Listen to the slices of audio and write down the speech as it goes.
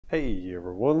Hey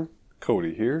everyone,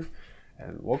 Cody here,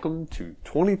 and welcome to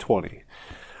 2020.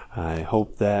 I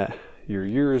hope that your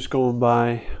year is going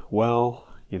by well.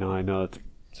 I know it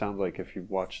sounds like if you've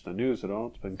watched the news at all,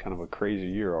 it's been kind of a crazy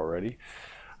year already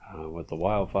with the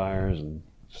wildfires and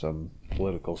some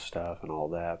political stuff and all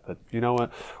that. But you know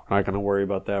what? We're not going to worry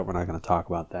about that. We're not going to talk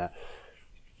about that.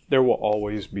 There will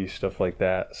always be stuff like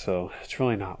that, so it's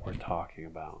really not worth talking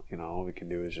about. All we can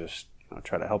do is just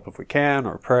try to help if we can,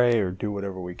 or pray, or do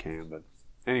whatever we can. But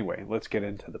anyway, let's get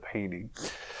into the painting.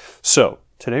 So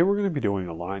today we're going to be doing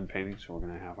a line painting. So we're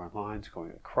going to have our lines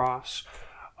going across.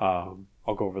 I'll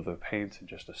go over the paints in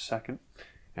just a second,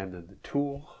 and then the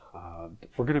tool.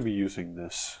 We're going to be using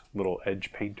this little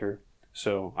edge painter.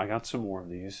 So I got some more of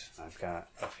these. I've got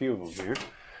a few of them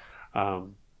here.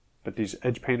 But these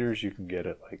edge painters you can get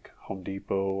at like Home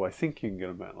Depot. I think you can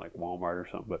get them at like Walmart or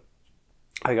something, but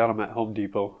I got them at Home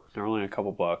Depot. They're only a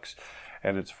couple bucks,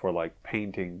 and it's for like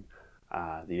painting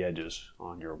the edges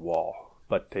on your wall.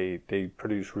 But they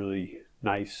produce really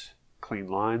nice, clean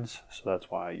lines, so that's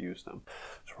why I use them.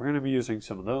 So we're going to be using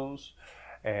some of those,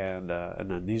 and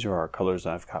then these are our colors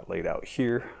I've got laid out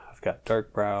here. I've got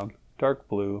dark brown, dark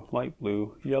blue, light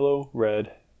blue, yellow,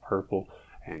 red, purple,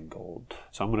 and gold.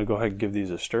 So I'm going to go ahead and give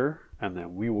these a stir, and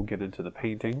then we will get into the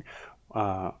painting.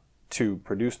 To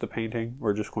produce the painting,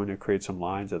 we're just going to create some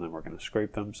lines, and then we're going to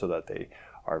scrape them so that they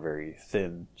are very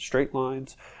thin, straight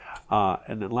lines.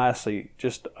 And then lastly,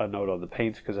 just a note on the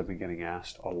paints, because I've been getting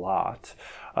asked a lot.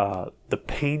 The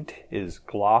paint is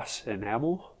gloss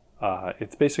enamel.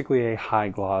 It's basically a high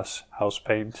gloss house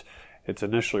paint. It's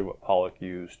initially what Pollock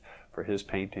used for his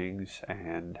paintings,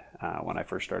 and when I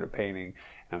first started painting,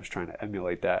 I was trying to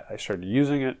emulate that. I started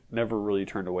using it, never really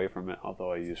turned away from it,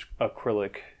 although I use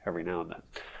acrylic every now and then.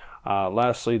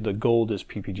 Lastly, the gold is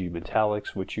PPG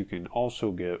Metallics, which you can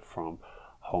also get from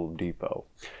Home Depot.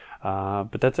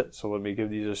 But that's it. So let me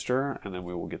give these a stir, and then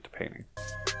we will get to painting.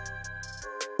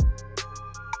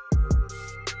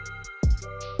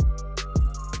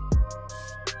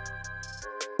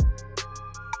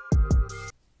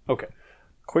 Okay,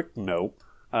 quick note.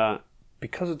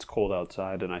 Because it's cold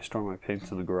outside and I store my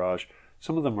paints in the garage,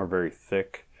 some of them are very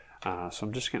thick. So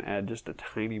I'm just going to add just a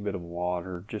tiny bit of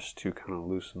water just to kind of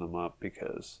loosen them up,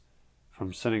 because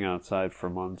from sitting outside for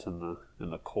months in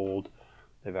the cold,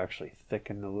 they've actually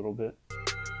thickened a little bit.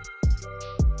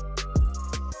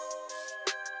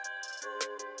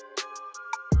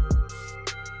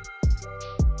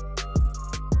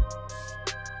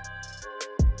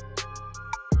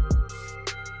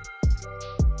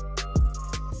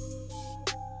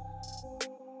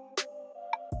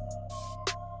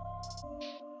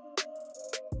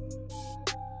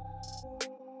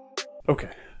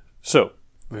 Okay, so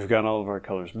we've got all of our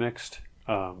colors mixed.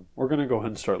 We're going to go ahead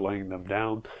and start laying them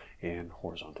down in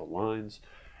horizontal lines.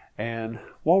 And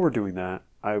while we're doing that,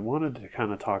 I wanted to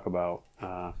kind of talk about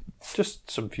just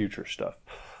some future stuff.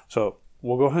 So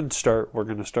we'll go ahead and start. We're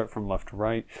going to start from left to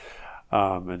right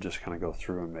and just kind of go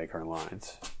through and make our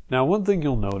lines. Now, one thing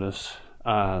you'll notice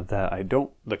that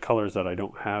the colors that I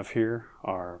don't have here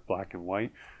are black and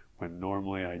white, when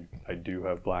normally I do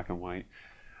have black and white.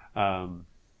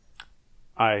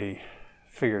 I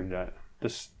figured that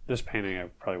this painting I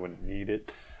probably wouldn't need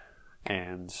it,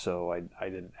 and so I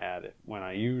didn't add it, when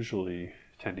I usually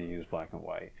tend to use black and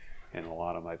white in a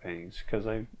lot of my paintings, because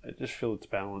I just feel it's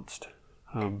balanced.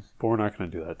 But we're not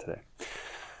going to do that today.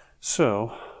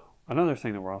 So another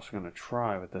thing that we're also going to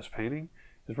try with this painting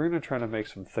is we're going to try to make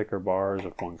some thicker bars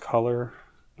of one color.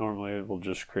 Normally it will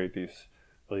just create these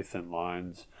really thin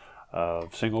lines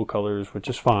of single colors, which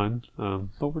is fine,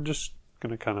 but we're just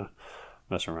going to kind of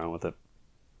mess around with it.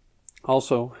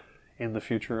 Also, in the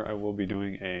future, I will be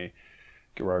doing a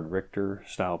Gerhard Richter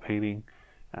style painting,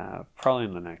 probably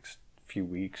in the next few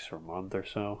weeks or month or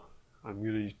so. I'm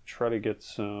going to try to get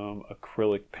some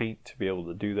acrylic paint to be able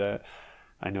to do that.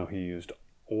 I know he used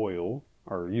oil,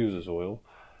 or uses oil,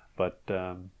 but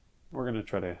we're going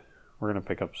to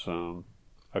pick up some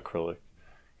acrylic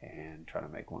and try to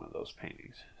make one of those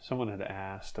paintings. Someone had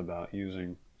asked about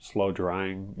using slow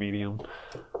drying medium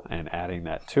and adding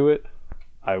that to it.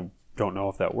 I don't know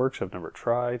if that works. I've never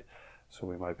tried, so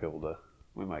we might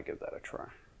give that a try.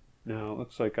 Now it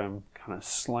looks like I'm kind of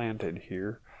slanted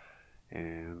here,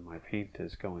 and my paint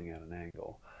is going at an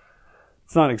angle.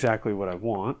 It's not exactly what I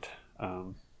want,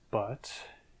 but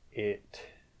it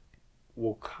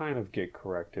will kind of get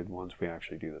corrected once we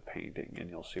actually do the painting, and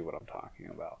you'll see what I'm talking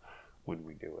about when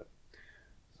we do it.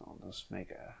 So I'll just make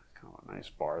a kind of a nice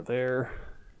bar there,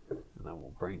 and then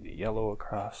we'll bring the yellow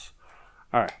across.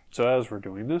 All right, so as we're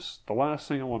doing this, the last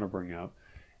thing I want to bring up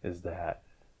is that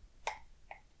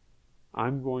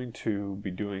I'm going to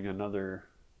be doing another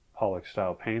Pollock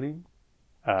style painting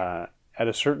at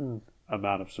a certain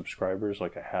amount of subscribers,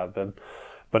 like I have been,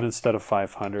 but instead of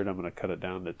 500, I'm going to cut it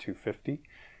down to 250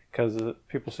 because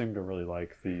people seem to really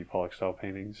like the Pollock style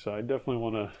paintings. So I definitely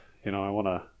want to, I want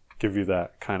to give you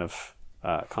that kind of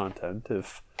content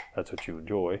if that's what you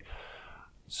enjoy.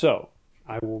 So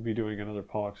I will be doing another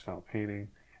Pollock style painting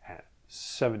at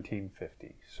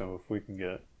 1750. So if we can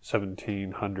get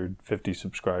 1750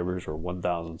 subscribers or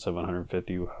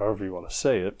 1750, however you want to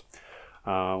say it,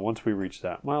 once we reach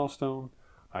that milestone,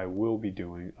 I will be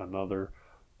doing another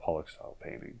Pollock style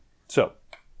painting. So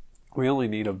we only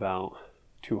need about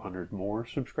 200 more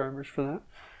subscribers for that.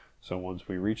 So once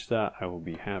we reach that, I will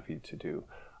be happy to do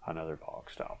another Pollock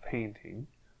style painting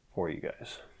for you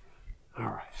guys. All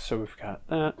right, so we've got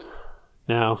that.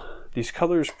 Now, these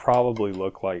colors probably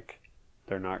look like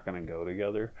they're not going to go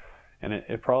together, and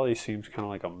it probably seems kind of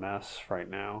like a mess right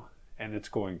now, and it's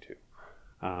going to.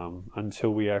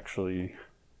 Until we actually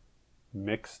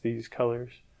mix these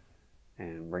colors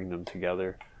and bring them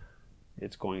together,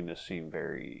 it's going to seem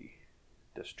very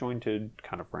disjointed,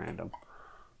 kind of random.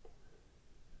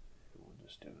 We'll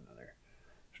just do another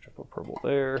strip of purple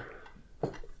there.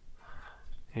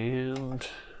 And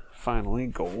finally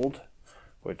gold,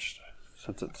 which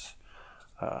since it's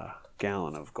a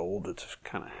gallon of gold, it's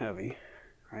kind of heavy,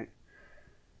 right?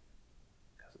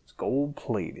 Because it's gold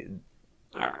plated.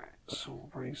 All right, so we'll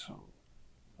bring some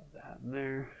of that in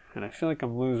there. And I feel like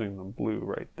I'm losing the blue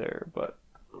right there, but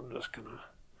I'm just gonna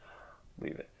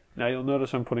leave it. Now you'll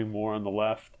notice I'm putting more on the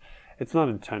left. It's not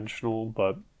intentional,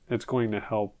 but it's going to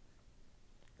help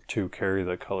to carry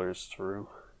the colors through.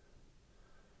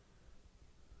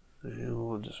 And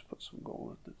we'll just put some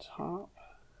gold at the top.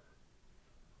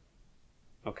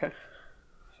 Okay,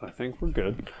 so I think we're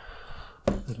good.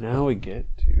 And now we get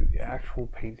to the actual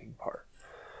painting part.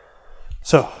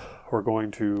 So we're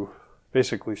going to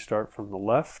basically start from the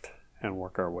left and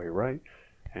work our way right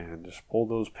and just pull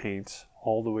those paints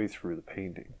all the way through the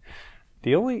painting.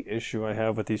 The only issue I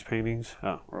have with these paintings,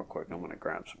 real quick, I'm going to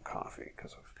grab some coffee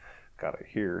because I've got it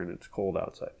here and it's cold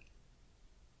outside.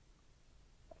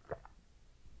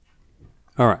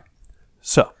 All right,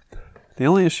 so the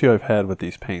only issue I've had with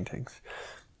these paintings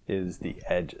is the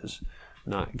edges,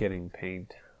 not getting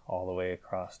paint all the way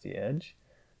across the edge.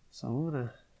 So I'm going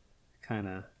to kind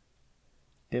of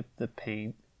dip the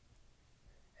paint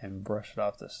and brush it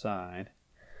off the side.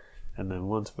 And then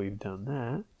once we've done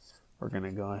that, we're going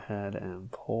to go ahead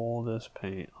and pull this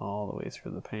paint all the way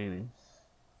through the painting.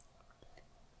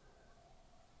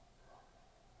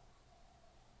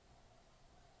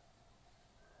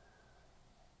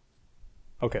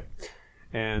 Okay,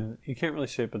 and you can't really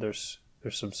see it, but there's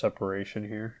some separation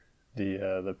here.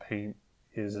 The paint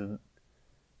isn't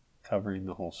covering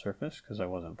the whole surface because I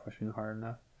wasn't pushing hard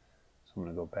enough. So I'm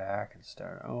going to go back and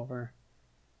start over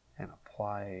and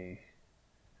apply a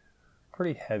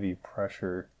pretty heavy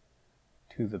pressure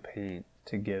to the paint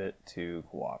to get it to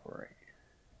cooperate.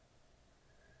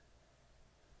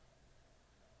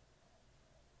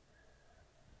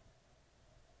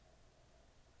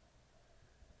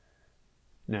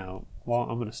 Now, well,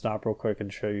 I'm going to stop real quick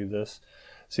and show you this.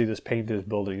 See, this paint is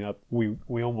building up. We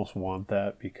almost want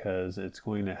that because it's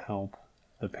going to help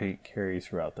the paint carry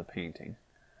throughout the painting.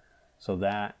 So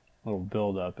that little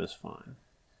buildup is fine.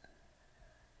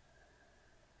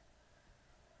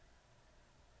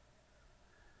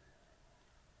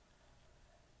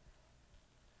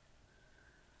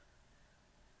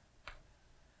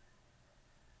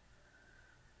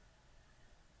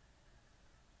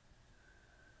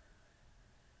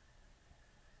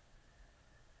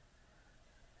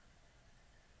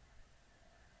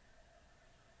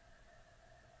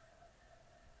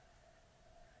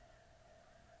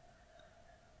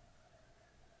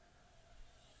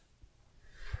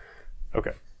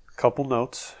 Okay, couple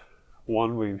notes.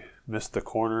 One, we missed the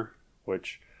corner,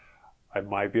 which I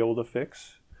might be able to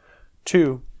fix.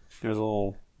 Two, there's a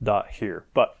little dot here,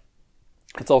 but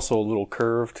it's also a little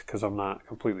curved because I'm not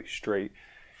completely straight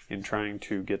in trying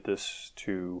to get this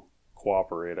to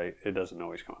cooperate. It doesn't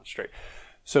always come out straight.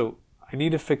 So I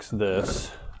need to fix this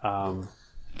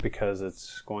because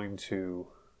it's going to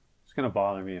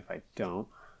bother me if I don't.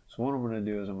 So what I'm going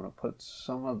to do is I'm going to put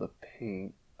some of the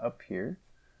paint up here.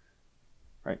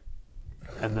 Right,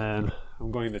 and then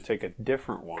I'm going to take a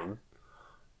different one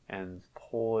and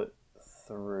pull it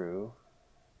through.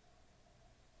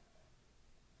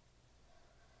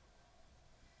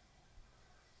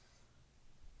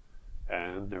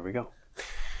 And there we go.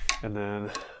 And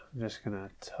then I'm just going to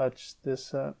touch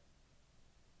this up.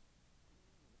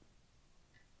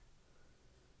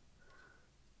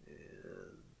 And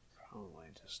probably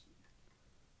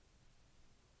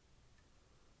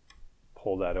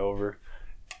pull that over.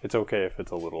 It's okay if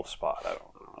it's a little spot. I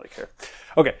don't really care.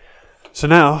 Okay, so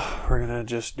now we're gonna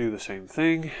just do the same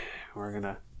thing. We're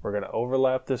gonna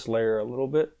overlap this layer a little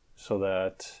bit so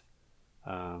that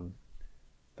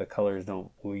the colors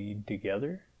don't bleed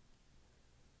together.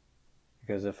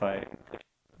 Because if I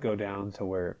go down to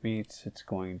where it meets, it's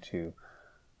going to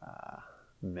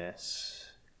miss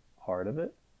part of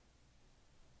it.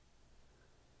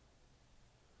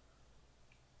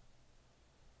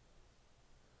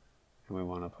 And we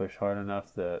want to push hard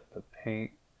enough that the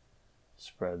paint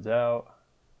spreads out.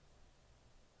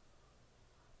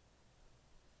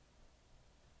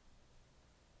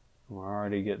 We're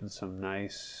already getting some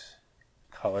nice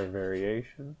color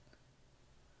variation.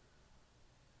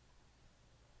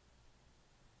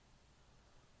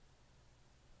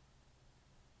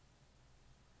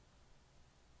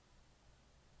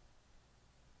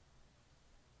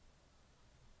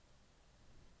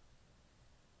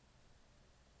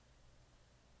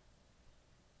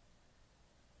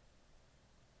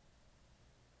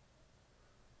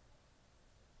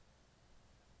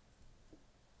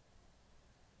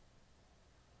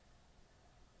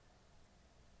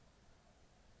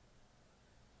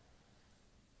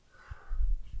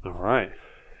 All right,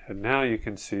 and now you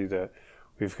can see that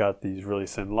we've got these really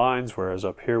thin lines, whereas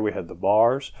up here we had the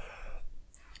bars.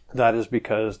 That is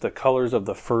because the colors of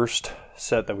the first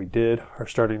set that we did are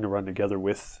starting to run together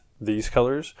with these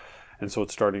colors, and so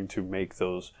it's starting to make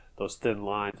those thin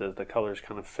lines as the colors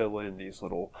kind of fill in these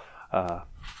little, I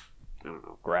don't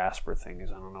know, grasper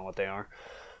things. I don't know what they are.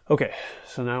 Okay,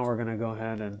 so now we're gonna go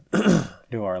ahead and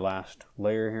do our last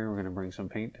layer here. We're gonna bring some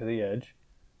paint to the edge,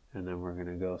 and then we're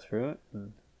gonna go through it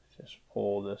and just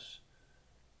pull this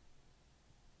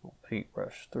little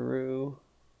paintbrush through.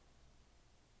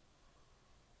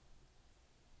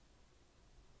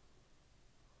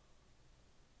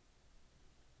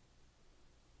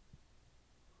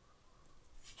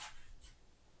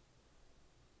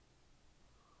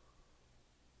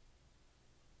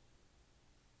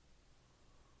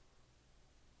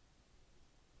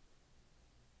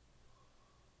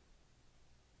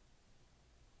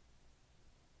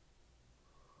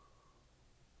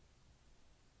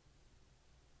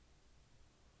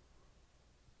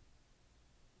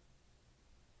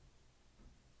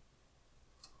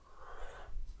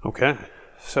 Okay,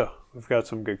 so we've got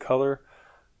some good color.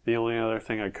 The only other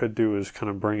thing I could do is kind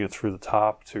of bring it through the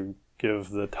top to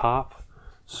give the top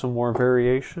some more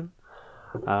variation.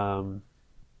 I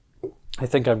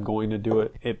think I'm going to do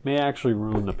it. It may actually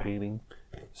ruin the painting.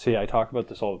 See, I talk about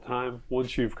this all the time.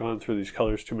 Once you've gone through these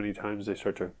colors too many times, they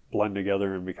start to blend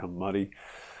together and become muddy.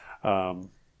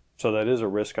 So that is a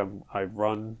risk I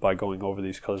run by going over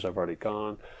these colors I've already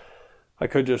gone. I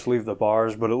could just leave the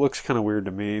bars, but it looks kind of weird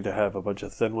to me to have a bunch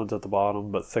of thin ones at the bottom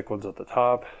but thick ones at the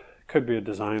top. Could be a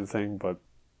design thing, but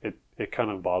it kind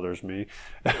of bothers me.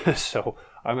 So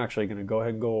I'm actually going to go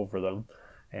ahead and go over them,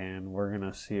 and we're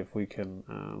going to see if we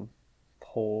can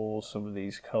pull some of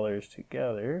these colors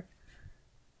together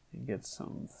and get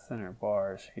some thinner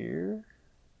bars here.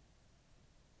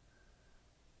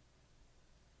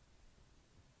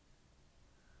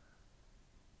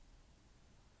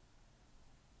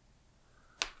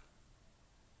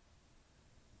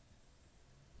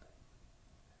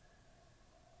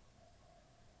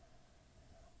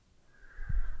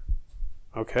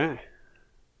 Okay.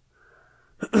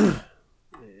 And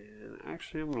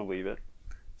actually, I'm going to leave it.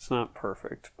 It's not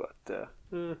perfect, but I'm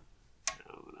going to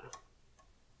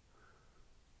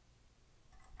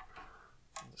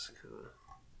just kind of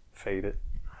fade it.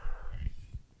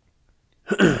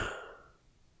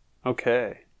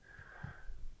 Okay.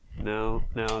 Now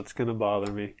it's going to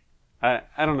bother me. I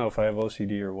don't know if I have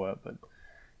OCD or what, but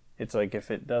it's like if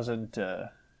it doesn't...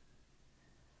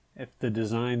 if the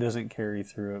design doesn't carry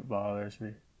through, it bothers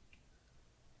me.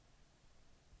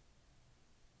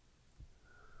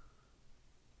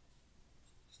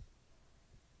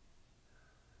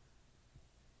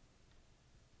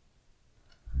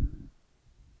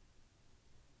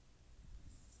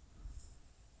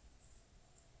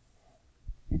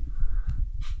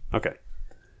 Okay.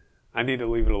 I need to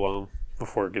leave it alone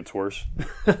before it gets worse.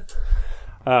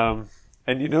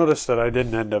 And you notice that I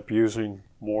didn't end up using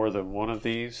more than one of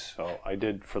these. So I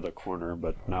did for the corner,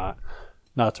 but not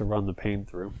to run the paint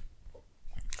through.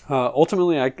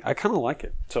 Ultimately, I kind of like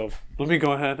it. So let me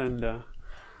go ahead and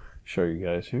show you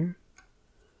guys here.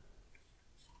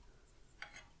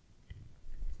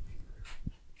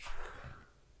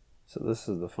 So this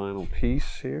is the final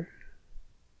piece here.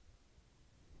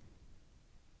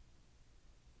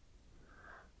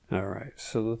 All right,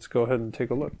 so let's go ahead and take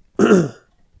a look.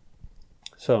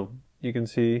 So you can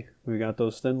see we got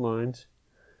those thin lines.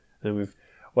 And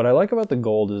what I like about the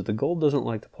gold is the gold doesn't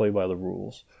like to play by the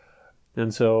rules.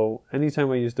 And so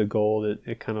anytime I use the gold,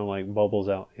 it kind of like bubbles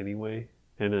out anyway.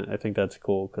 And I think that's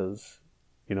cool because,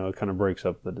 you know, it kind of breaks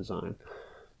up the design.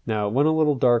 Now, it went a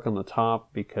little dark on the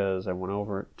top because I went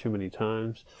over it too many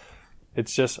times.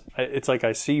 It's like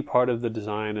I see part of the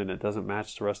design and it doesn't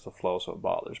match the rest of the flow, so it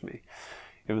bothers me,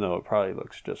 even though it probably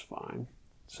looks just fine.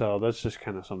 So that's just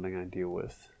kind of something I deal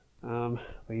with. But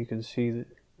you can see that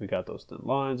we got those thin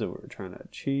lines that we were trying to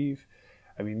achieve.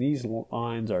 I mean, these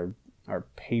lines are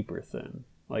paper thin.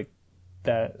 Like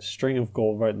that string of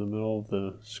gold right in the middle of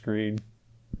the screen,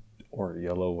 or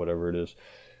yellow, whatever it is,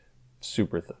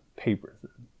 super thin, paper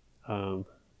thin.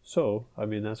 So, I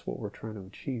mean, that's what we're trying to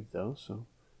achieve though, so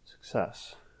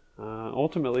success.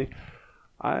 Ultimately,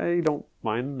 I don't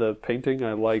mind the painting.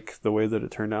 I like the way that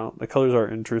it turned out. The colors are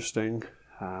interesting.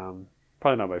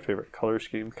 Probably not my favorite color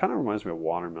scheme. Kind of reminds me of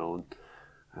watermelon.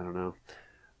 I don't know.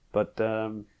 But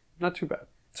not too bad.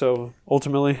 So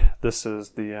ultimately, this is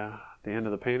the end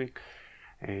of the painting.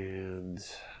 And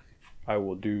I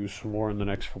will do some more in the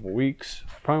next couple weeks.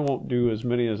 I probably won't do as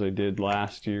many as I did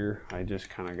last year. I just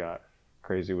kind of got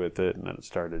crazy with it and then it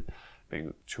started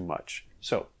being too much.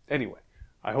 So anyway,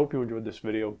 I hope you enjoyed this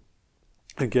video.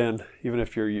 Again, even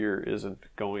if your year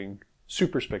isn't going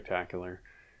super spectacular,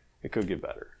 it could get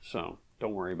better. So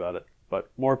don't worry about it. But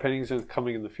more paintings are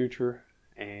coming in the future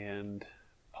and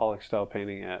Pollock style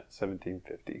painting at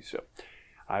 1750. So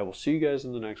I will see you guys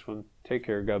in the next one. Take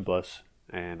care. God bless.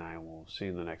 And I will see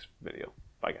you in the next video.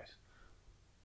 Bye, guys.